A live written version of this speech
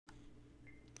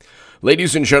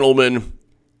Ladies and gentlemen,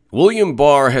 William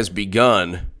Barr has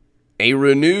begun a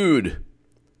renewed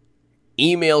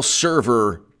email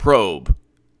server probe.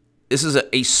 This is a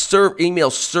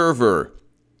email server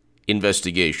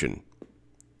investigation,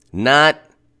 not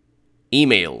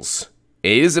emails.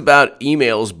 It is about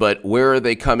emails, but where are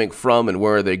they coming from and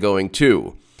where are they going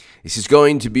to? This is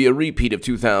going to be a repeat of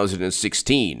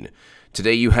 2016.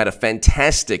 Today you had a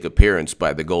fantastic appearance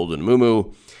by the Golden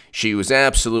Muumuu. She was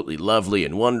absolutely lovely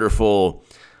and wonderful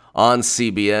on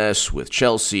CBS with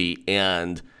Chelsea,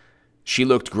 and she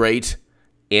looked great.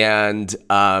 And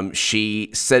she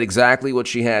said exactly what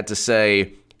she had to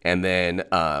say. And then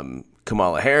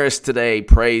Kamala Harris today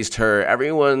praised her.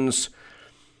 Everyone's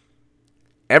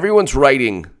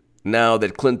writing now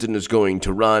that Clinton is going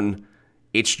to run.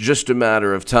 It's just a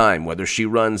matter of time, whether she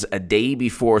runs a day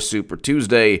before Super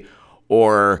Tuesday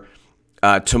or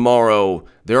tomorrow.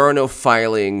 There are no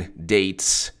filing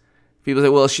dates. People say,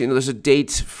 well, there's a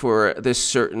date for this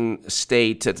certain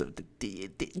state.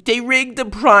 They rigged the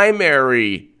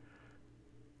primary.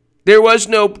 There was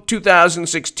no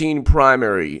 2016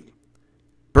 primary.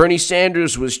 Bernie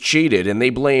Sanders was cheated, and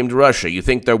they blamed Russia. You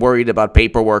think they're worried about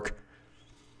paperwork?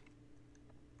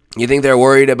 You think they're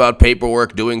worried about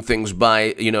paperwork, doing things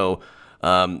by,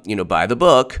 by the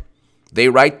book? They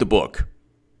write the book.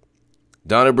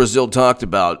 Donna Brazile talked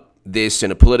about this in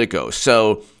a Politico.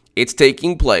 So it's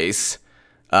taking place.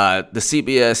 The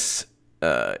CBS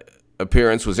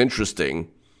appearance was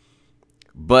interesting,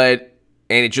 and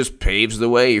it just paves the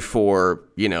way for,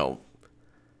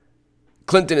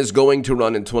 Clinton is going to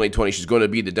run in 2020. She's going to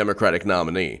be the Democratic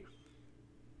nominee.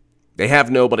 They have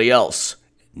nobody else.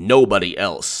 Nobody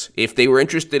else. If they were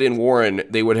interested in Warren,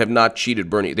 they would have not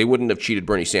cheated Bernie. They wouldn't have cheated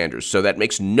Bernie Sanders. So that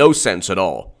makes no sense at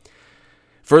all.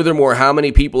 Furthermore, how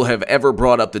many people have ever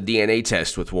brought up the DNA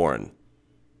test with Warren?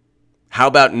 How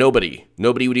about nobody?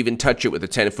 Nobody would even touch it with a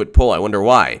 10-foot pole. I wonder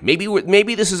why.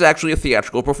 Maybe this is actually a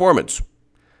theatrical performance.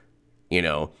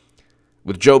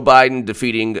 With Joe Biden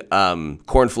defeating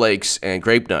cornflakes and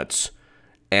grape nuts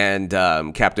and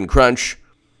Captain Crunch,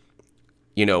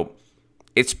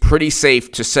 it's pretty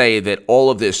safe to say that all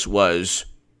of this was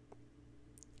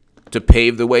to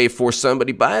pave the way for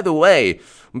somebody. By the way,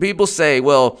 when people say,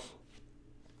 well,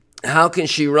 how can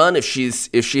she run if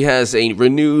she has a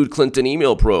renewed Clinton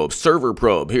email probe, server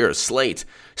probe? Here, Slate.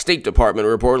 State Department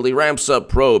reportedly ramps up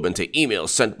probe into emails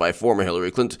sent by former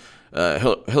Hillary Clinton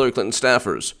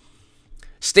staffers.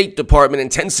 State Department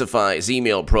intensifies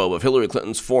email probe of Hillary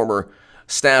Clinton's former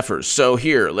staffers. So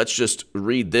here, let's just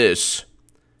read this.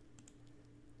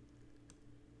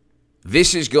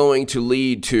 This is going to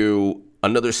lead to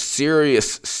another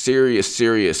serious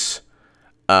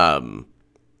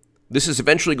this is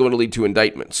eventually going to lead to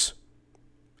indictments.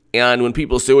 And when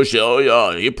people say, oh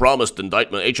yeah, he promised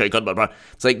indictment,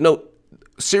 it's like, no,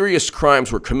 serious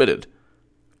crimes were committed.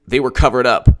 They were covered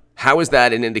up. How is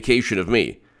that an indication of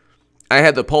me? I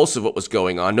had the pulse of what was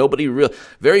going on.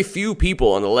 Very few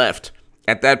people on the left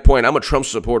at that point. I'm a Trump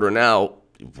supporter now.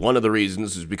 One of the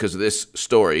reasons is because of this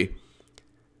story.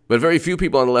 But very few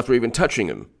people on the left were even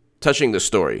touching this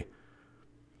story.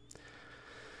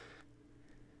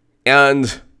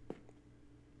 And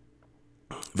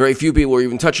very few people were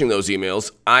even touching those emails.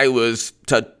 I was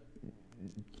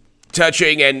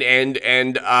touching and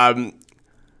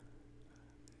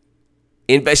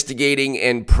investigating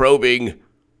and probing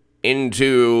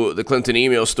into the Clinton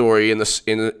email story in the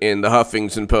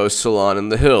Huffington Post, Salon, and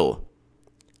The Hill.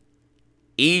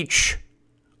 Each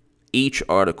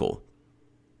article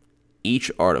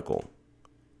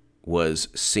was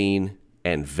seen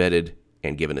and vetted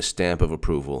and given a stamp of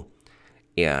approval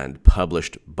and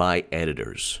published by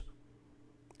editors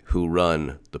who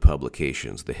run the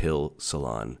publications, The Hill,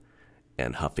 Salon,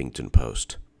 and Huffington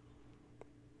Post.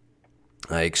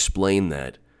 I explained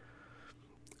that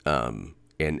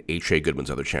in H.A.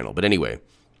 Goodman's other channel. But anyway,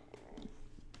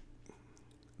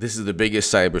 this is the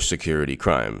biggest cybersecurity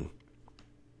crime,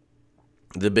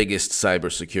 the biggest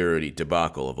cybersecurity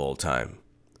debacle of all time.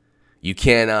 You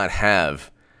cannot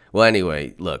have... Well,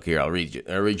 anyway, look, here, I'll read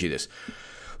you this.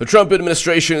 The Trump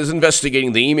administration is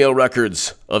investigating the email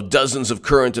records of dozens of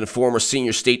current and former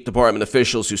senior State Department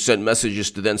officials who sent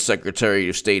messages to then-Secretary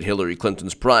of State Hillary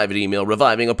Clinton's private email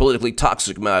reviving a politically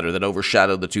toxic matter that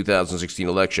overshadowed the 2016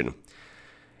 election.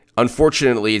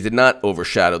 Unfortunately, it did not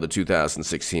overshadow the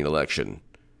 2016 election.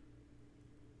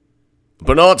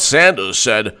 Bernard Sanders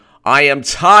said, "I am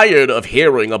tired of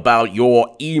hearing about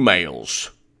your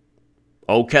emails."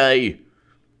 Okay?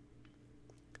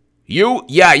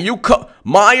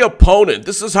 My opponent,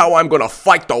 this is how I'm going to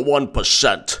fight the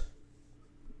 1%.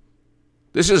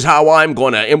 This is how I'm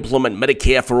going to implement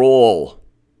Medicare for all.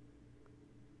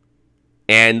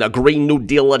 and the Green New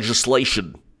Deal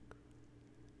legislation,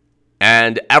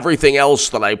 and everything else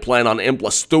that I plan on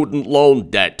implementing, student loan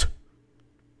debt.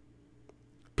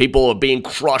 People are being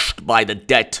crushed by the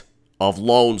debt of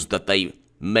loans that they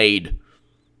made.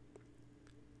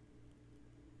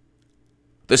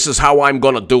 This is how I'm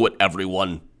going to do it,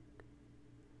 everyone.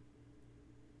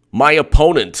 My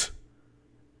opponent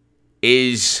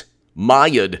is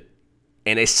mired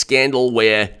in a scandal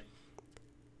where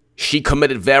she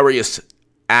committed various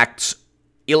acts,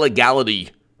 illegality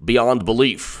beyond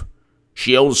belief.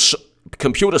 She owns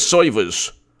computer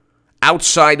servers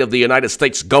outside of the United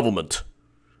States government,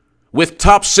 with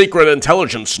top secret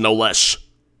intelligence, no less.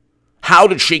 How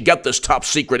did she get this top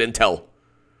secret intel?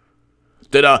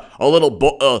 Did a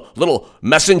little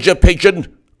messenger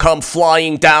pigeon come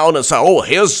flying down and say, "Oh,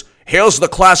 here's the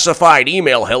classified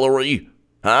email, Hillary"?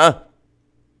 Huh?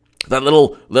 That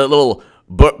little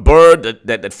bird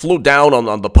that flew down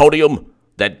on the podium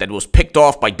that was picked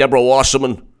off by Deborah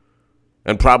Wasserman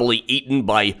and probably eaten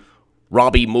by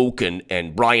Robbie Mook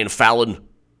and Brian Fallon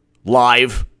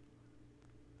live.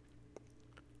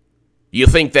 You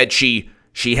think that she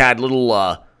had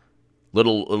little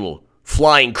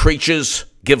flying creatures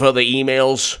give her the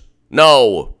emails?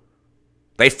 No.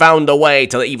 They found a way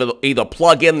to either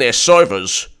plug in their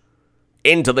servers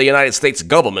into the United States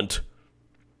government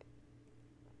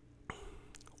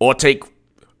or take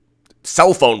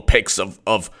cell phone pics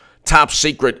of top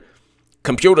secret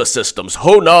computer systems.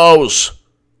 Who knows?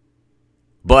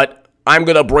 But I'm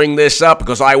going to bring this up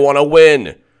because I want to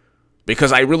win.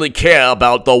 Because I really care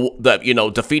about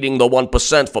the defeating the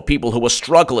 1% for people who are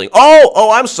struggling. Oh,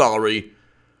 I'm sorry.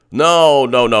 No.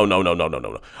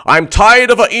 I'm tired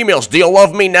of her emails. Do you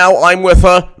love me now I'm with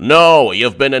her? No,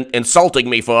 you've been insulting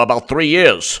me for about 3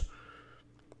 years.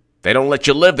 They don't let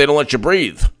you live. They don't let you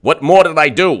breathe. What more did I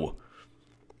do?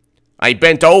 I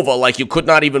bent over like you could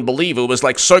not even believe. It was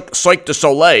like Cirque du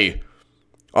Soleil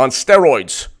on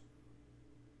steroids.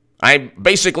 I'm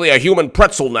basically a human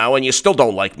pretzel now, and you still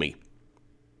don't like me.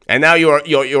 And now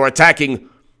you're attacking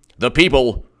the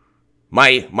people,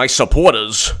 my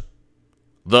supporters,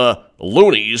 the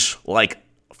loonies, like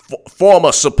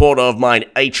former supporter of mine,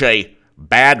 H.A.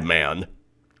 Badman,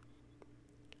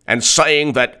 and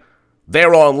saying that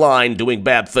they're online doing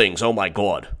bad things. Oh my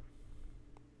God.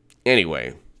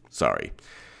 Anyway, sorry.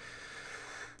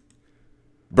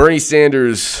 Bernie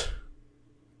Sanders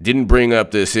didn't bring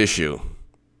up this issue.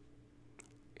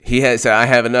 He had said, "I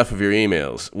have enough of your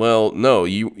emails." Well, no,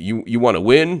 you want to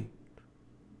win,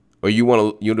 or you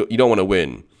don't want to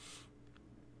win.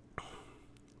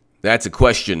 That's a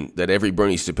question that every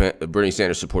Bernie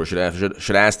Sanders supporter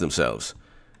should ask themselves.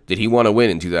 Did he want to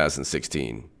win in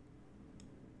 2016?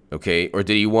 Okay, or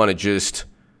did he want to just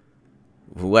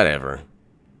whatever?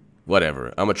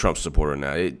 I'm a Trump supporter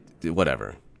now.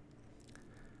 Whatever.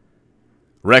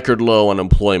 Record low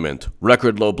unemployment.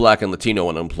 Record low Black and Latino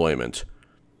unemployment.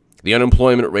 The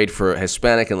unemployment rate for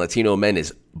Hispanic and Latino men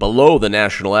is below the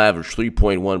national average,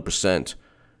 3.1%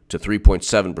 to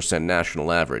 3.7%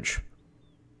 national average.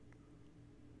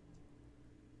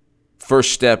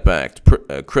 First Step Act,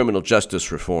 criminal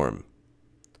justice reform.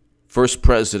 First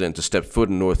president to step foot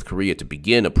in North Korea to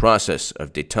begin a process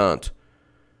of détente,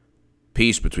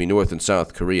 peace between North and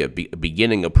South Korea,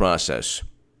 beginning a process.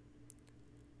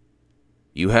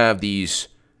 You have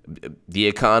the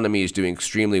economy is doing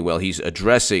extremely well. He's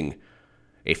addressing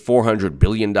a $400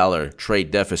 billion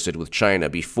trade deficit with China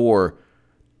before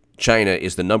China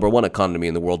is the number one economy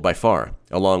in the world by far,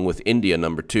 along with India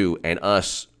number 2 and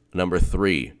us number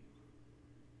 3.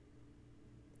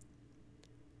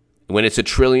 When it's a $1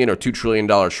 trillion or $2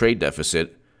 trillion trade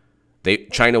deficit,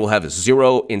 China will have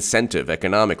zero incentive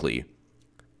economically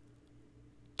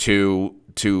to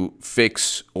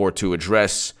fix or to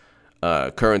address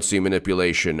currency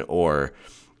manipulation or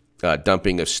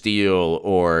dumping of steel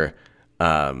or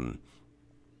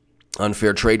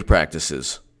unfair trade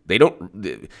practices. They don't.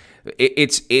 They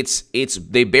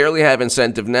barely have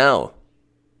incentive now.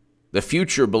 The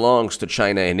future belongs to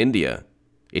China and India.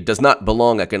 It does not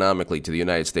belong economically to the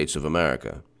United States of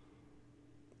America.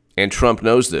 And Trump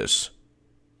knows this.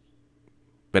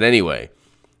 But anyway,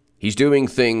 he's doing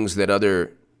things that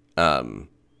other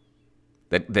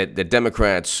that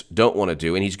Democrats don't want to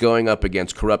do, and he's going up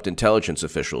against corrupt intelligence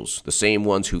officials, the same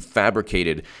ones who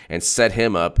fabricated and set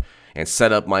him up and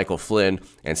set up Michael Flynn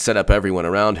and set up everyone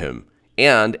around him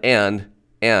and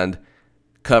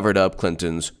covered up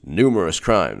Clinton's numerous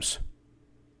crimes.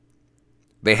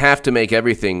 They have to make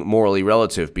everything morally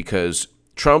relative because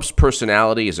Trump's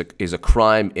personality is a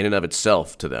crime in and of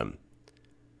itself to them.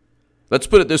 Let's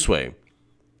put it this way.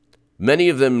 Many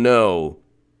of them know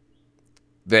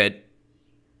that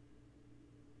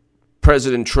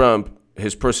President Trump,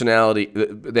 his personality,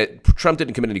 that Trump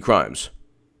didn't commit any crimes.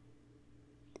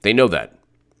 They know that.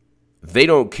 They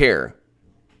don't care.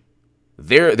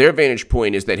 Their vantage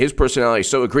point is that his personality is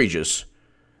so egregious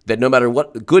that no matter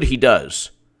what good he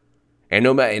does, and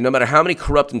no matter how many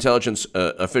corrupt intelligence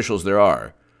officials there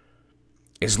are,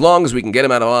 as long as we can get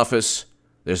him out of office,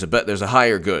 there's a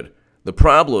higher good. The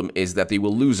problem is that they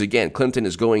will lose again. Clinton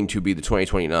is going to be the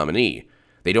 2020 nominee.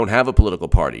 They don't have a political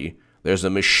party. There's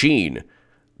a machine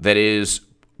that is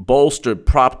bolstered,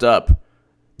 propped up.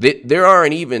 There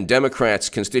aren't even Democrats'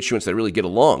 constituents that really get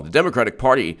along. The Democratic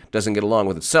Party doesn't get along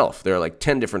with itself. There are like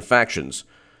 10 different factions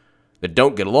that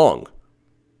don't get along.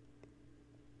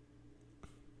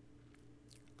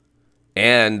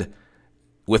 And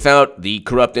without the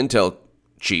corrupt intel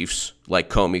chiefs like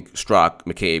Comey, Strzok,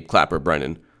 McCabe, Clapper,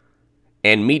 Brennan,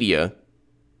 and media,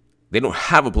 they don't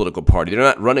have a political party. They're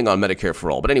not running on Medicare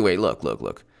for all. But anyway,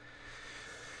 look.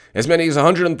 As many as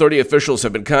 130 officials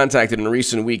have been contacted in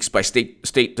recent weeks by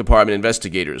State Department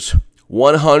investigators.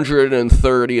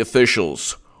 130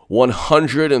 officials.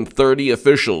 130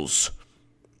 officials.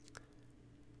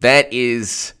 That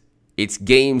is, it's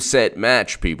game, set,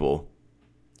 match, people.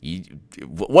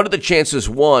 What are the chances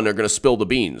one are going to spill the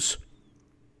beans?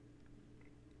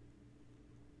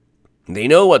 They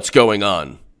know what's going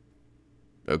on.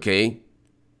 Okay?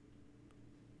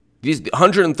 These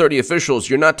 130 officials,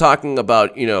 you're not talking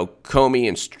about,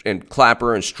 Comey and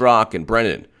Clapper and Strzok and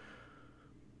Brennan.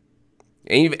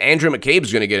 And even Andrew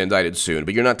McCabe's going to get indicted soon,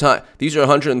 but you're not talking. These are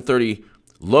 130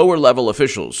 lower level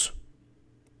officials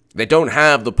that don't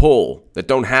have the pull, that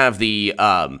don't have the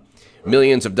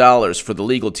millions of dollars for the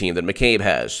legal team that McCabe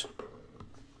has,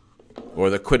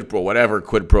 or the quid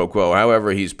pro quo,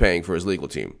 however he's paying for his legal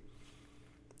team.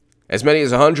 As many as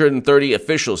 130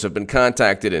 officials have been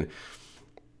contacted and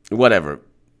whatever.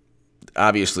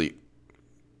 Obviously,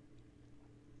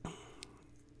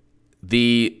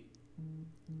 the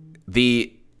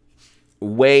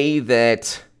way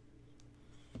that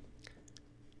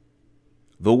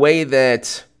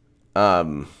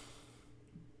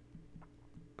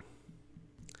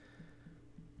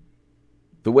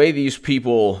these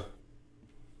people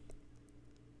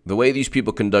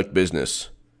conduct business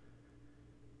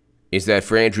is that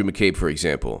for Andrew McCabe, for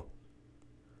example,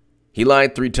 he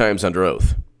lied 3 times under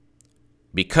oath,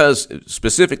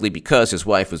 specifically because his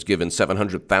wife was given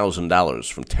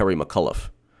 $700,000 from Terry McAuliffe.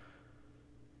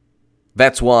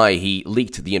 That's why he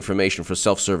leaked the information for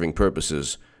self-serving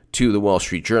purposes to the Wall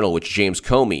Street Journal, which James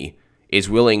Comey is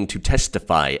willing to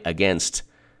testify against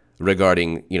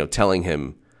regarding, telling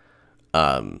him,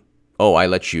 I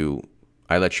let you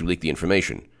leak the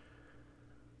information.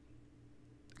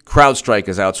 CrowdStrike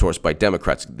is outsourced by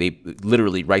Democrats. They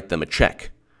literally write them a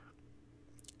check.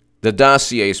 The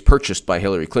dossier is purchased by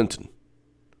Hillary Clinton.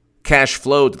 Cash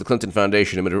flowed to the Clinton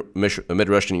Foundation amid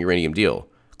Russian uranium deal.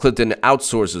 Clinton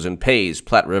outsources and pays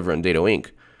Platte River and Dado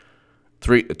Inc.,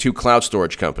 2 cloud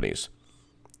storage companies.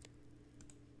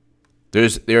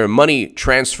 There are money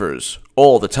transfers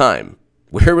all the time.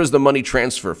 Where was the money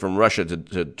transfer from Russia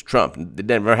to Trump? It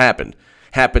never happened.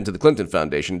 Happened to the Clinton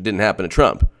Foundation. It didn't happen to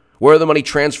Trump. Where are the money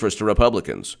transfers to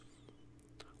Republicans?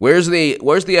 Where's the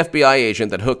FBI agent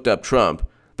that hooked up Trump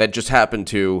that just happened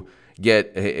to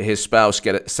get his spouse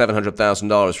get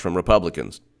 $700,000 from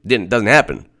Republicans? Doesn't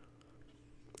happen.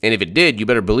 And if it did, you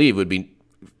better believe it would be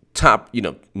top,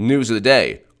 news of the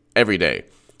day, every day.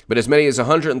 But as many as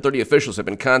 130 officials have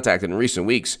been contacted in recent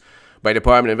weeks by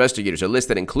department investigators, a list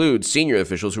that includes senior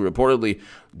officials who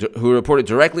reported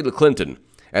directly to Clinton,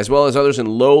 as well as others in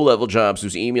low-level jobs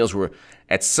whose emails were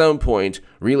at some point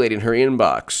relayed in her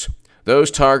inbox. Those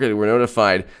targeted were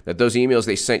notified that those emails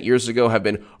they sent years ago have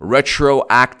been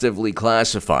retroactively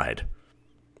classified.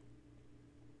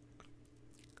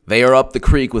 They are up the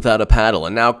creek without a paddle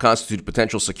and now constitute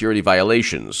potential security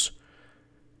violations.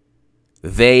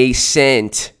 They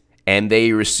sent and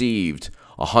they received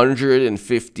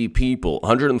 130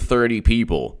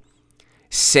 people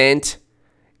sent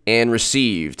and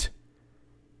received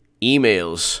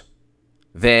emails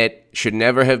that should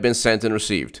never have been sent and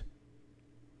received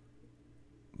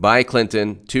by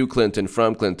Clinton, to Clinton,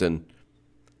 from Clinton,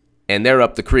 and they're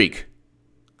up the creek.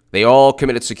 They all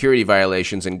committed security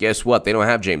violations, and guess what? They don't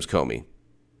have James Comey.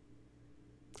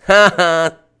 Ha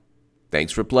ha!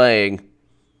 Thanks for playing.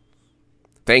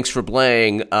 Thanks for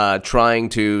playing, trying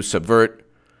to subvert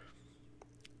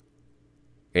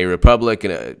a republic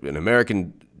and an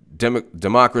American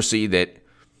democracy that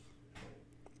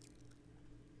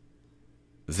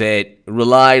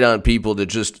relied on people to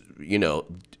just,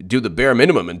 do the bare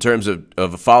minimum in terms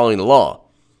of following the law.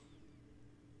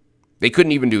 They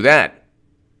couldn't even do that.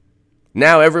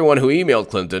 Now everyone who emailed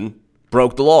Clinton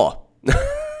broke the law.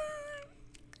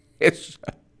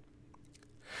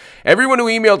 Everyone who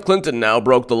emailed Clinton now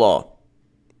broke the law.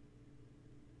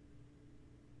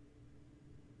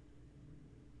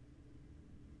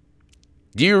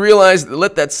 Do you realize?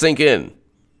 Let that sink in.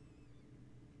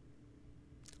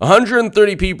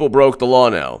 130 people broke the law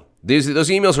now. Those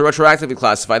emails are retroactively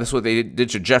classified. That's what they did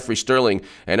to Jeffrey Sterling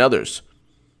and others.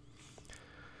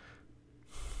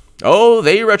 Oh,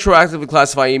 they retroactively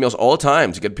classify emails all the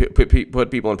time to get put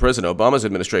people in prison. Obama's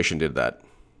administration did that.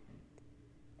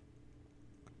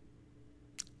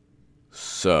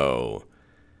 So,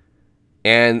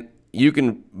 and you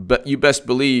best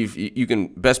believe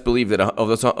that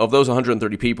of those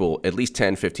 130 people, at least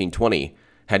 10, 15, 20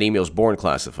 had emails born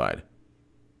classified.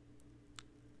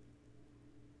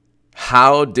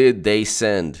 How did they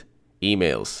send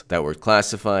emails that were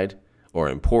classified or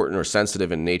important or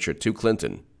sensitive in nature to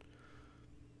Clinton?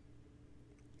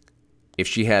 If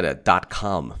she had a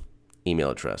 .com email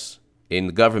address. In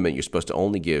the government, you're supposed to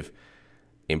only give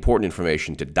important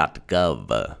information to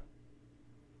 .gov.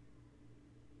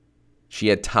 She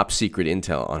had top secret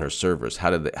intel on her servers. How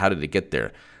did it get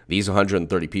there? These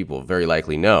 130 people very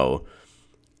likely know,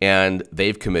 and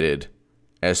they've committed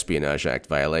Espionage Act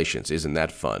violations. Isn't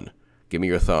that fun? Give me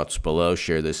your thoughts below.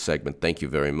 Share this segment. Thank you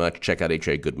very much. Check out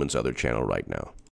H.A. Goodman's other channel right now.